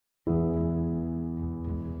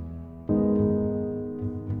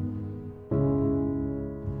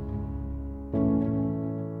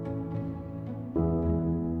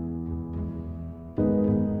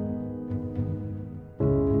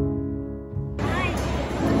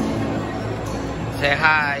Say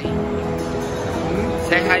hi.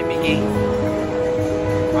 Say hi, Mickey.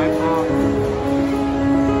 Bye, Mom.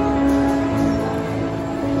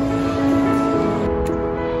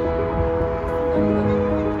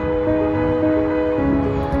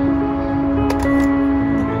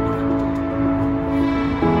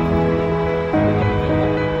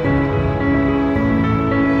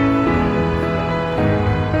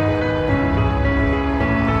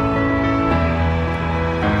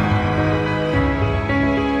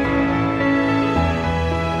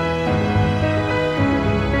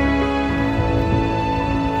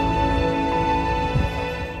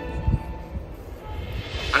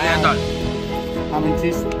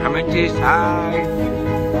 Ham and cheese, hi.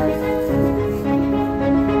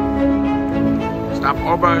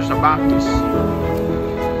 Stopover sa Baptist.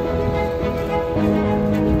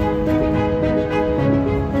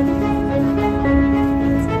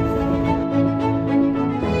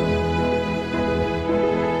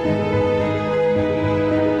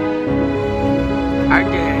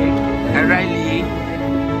 RJ and Riley.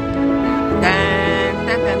 Tan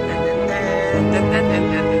tan tan tan tan tan tan tan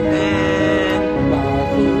tan.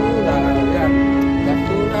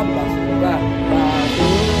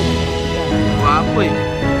 Apa ya?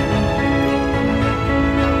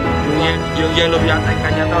 Yung yellow yata yung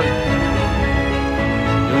kanya tol.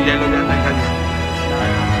 Yung yellow yata yung kanya.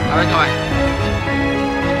 Kaway.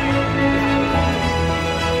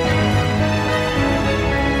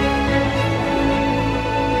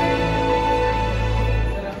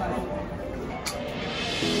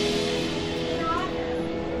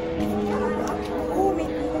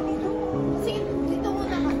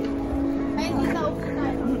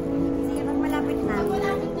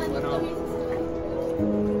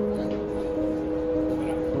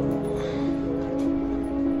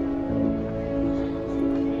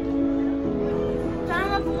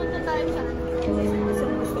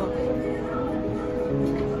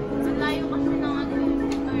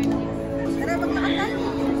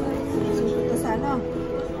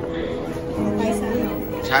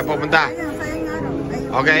 Saan pupunta?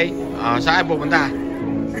 Okay. Saan pupunta?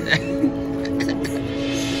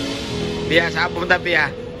 Pia, saan pupunta, Pia?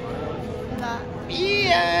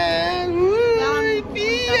 Pia! Uy,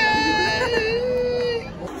 Pia!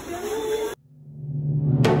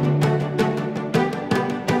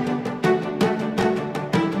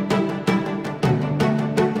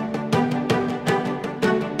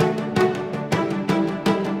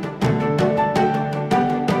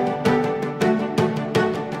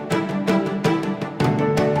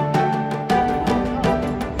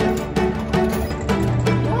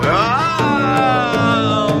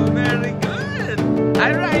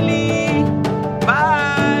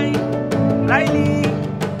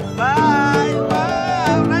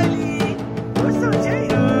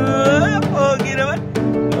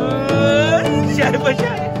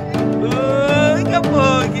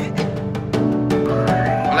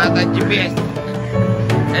 Wala tayong GPS.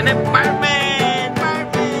 And then Parmen!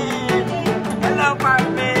 Hello,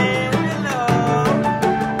 Parmen! Hello!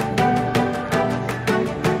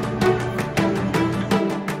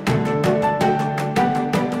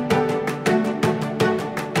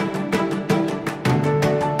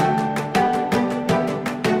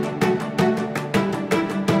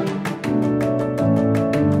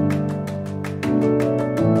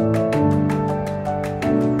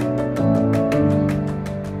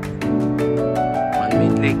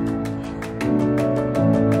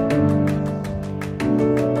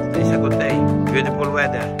 It's a good day, beautiful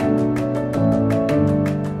weather.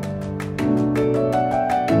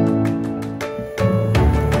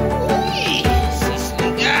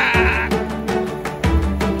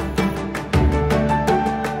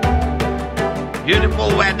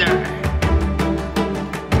 Beautiful weather.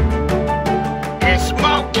 It's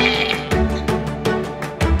smoky.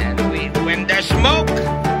 And when there's smoke,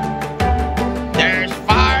 there's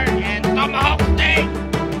fire and tomahawk steak.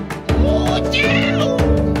 Ooh, yeah.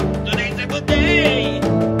 Today's a good day.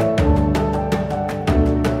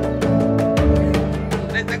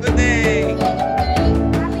 Today's a good day.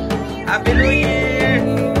 Happy New Year.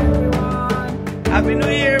 Happy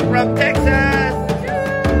New Year from Texas.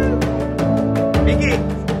 Mickey,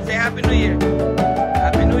 say Happy New Year.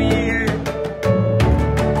 Happy New Year.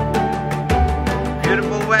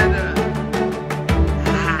 Beautiful weather.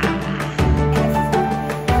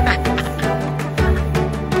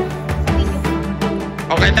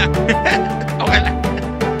 Okay na. Okay na.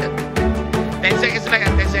 10 seconds lang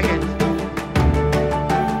yan. 10 seconds.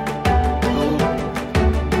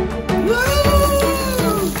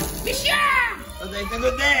 Woo! Misha! Today's a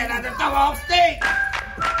good day. Another tomahawk steak.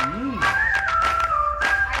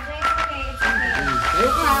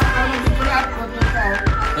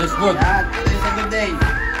 Good. Yan, today's a good day.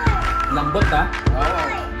 Lambot ha? Oo,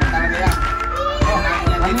 talaga yan. Oo, kain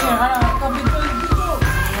yan dito. Kabit ko dito.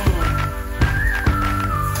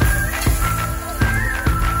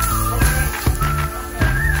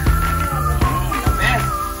 The best.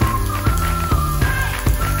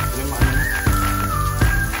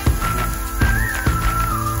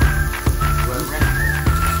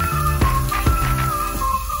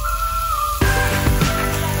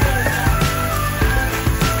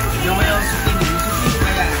 Yung may zucchini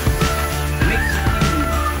kaya mix zucchini.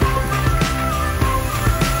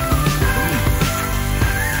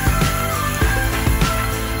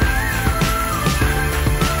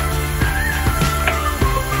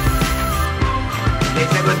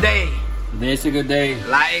 Today's a good day. Today's a good day.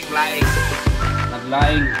 Laing.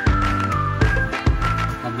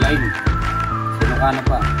 Naglaing. Sino ka na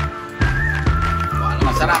pa?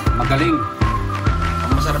 Masarap. Magaling.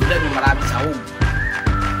 Ang masarap dyan, yung maraming sahog.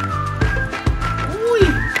 Uy!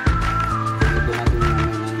 Ito natin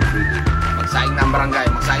yung sige. Magsaing na ang barangay.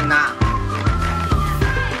 Magsaing na.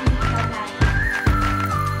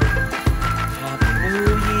 Happy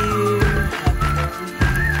New Year.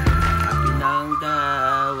 Happy nang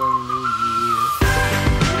dawang New Year.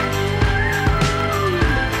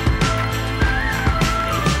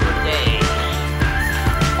 Today's a good day.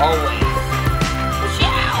 Always.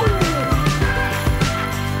 Ciao!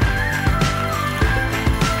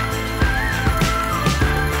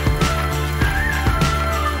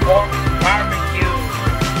 Pork barbecue.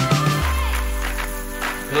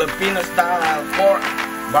 Filipino style pork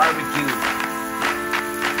barbecue.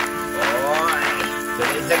 Boy,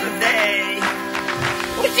 today's a good day.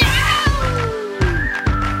 Ciao!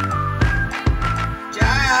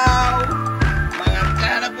 Ciao! Mga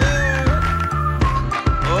karabo!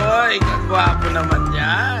 Oy, kagwapo naman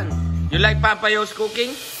yan. You like Papayo's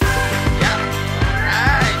cooking? Yeah.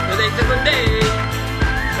 Alright, today's a good day.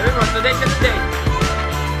 Sabi mo, today's a good day.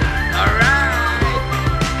 Alright.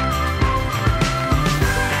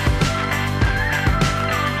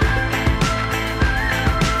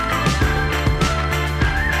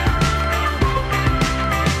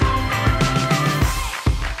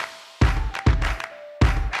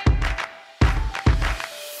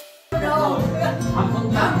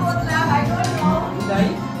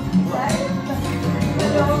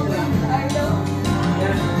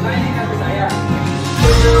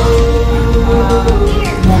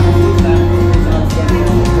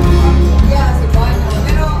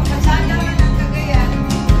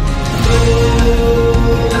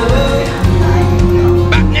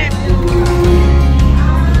 Bakit?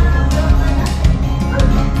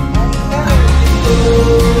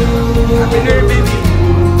 Happy New Year, baby.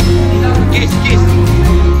 Kiss.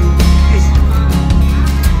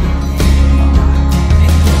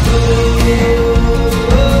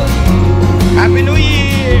 Happy New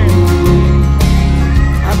Year!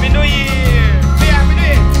 Happy New Year! Say Happy New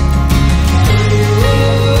Year!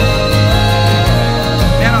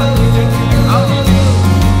 Meron.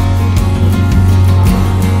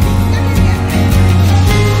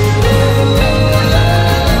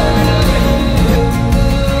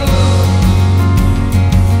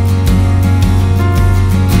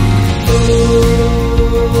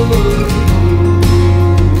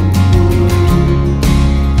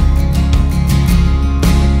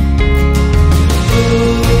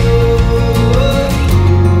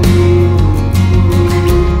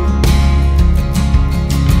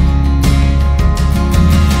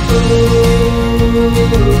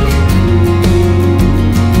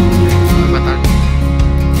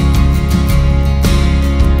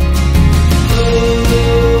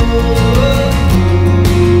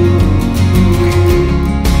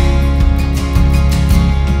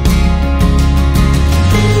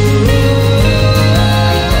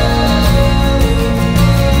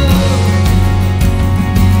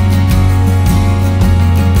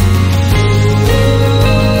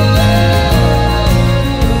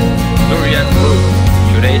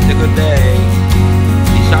 Today's a good day.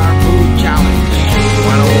 It's our food challenge.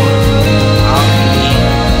 101. How to eat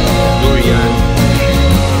durian.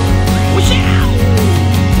 Wow!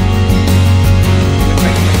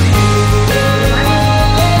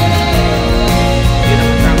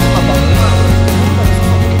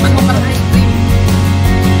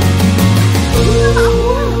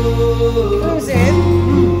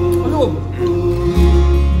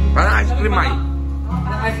 Parang ice cream ay.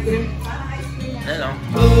 Ice cream. Hello.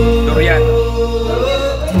 Durian.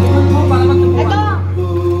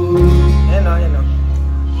 Hello.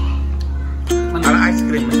 Parang ice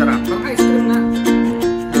cream, masarap. Parang ice cream na.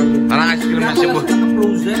 Parang ice cream na Cebu.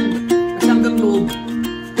 Frozen. Kasi hanggang loob.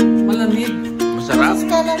 Malamig. Masarap.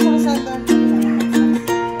 sa kalsada.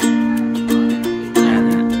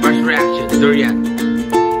 First reaction, durian.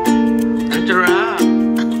 Ang sarap.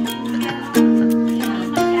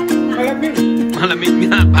 Malamig. Malamig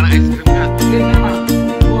nga, parang ice cream nga. Sige naman.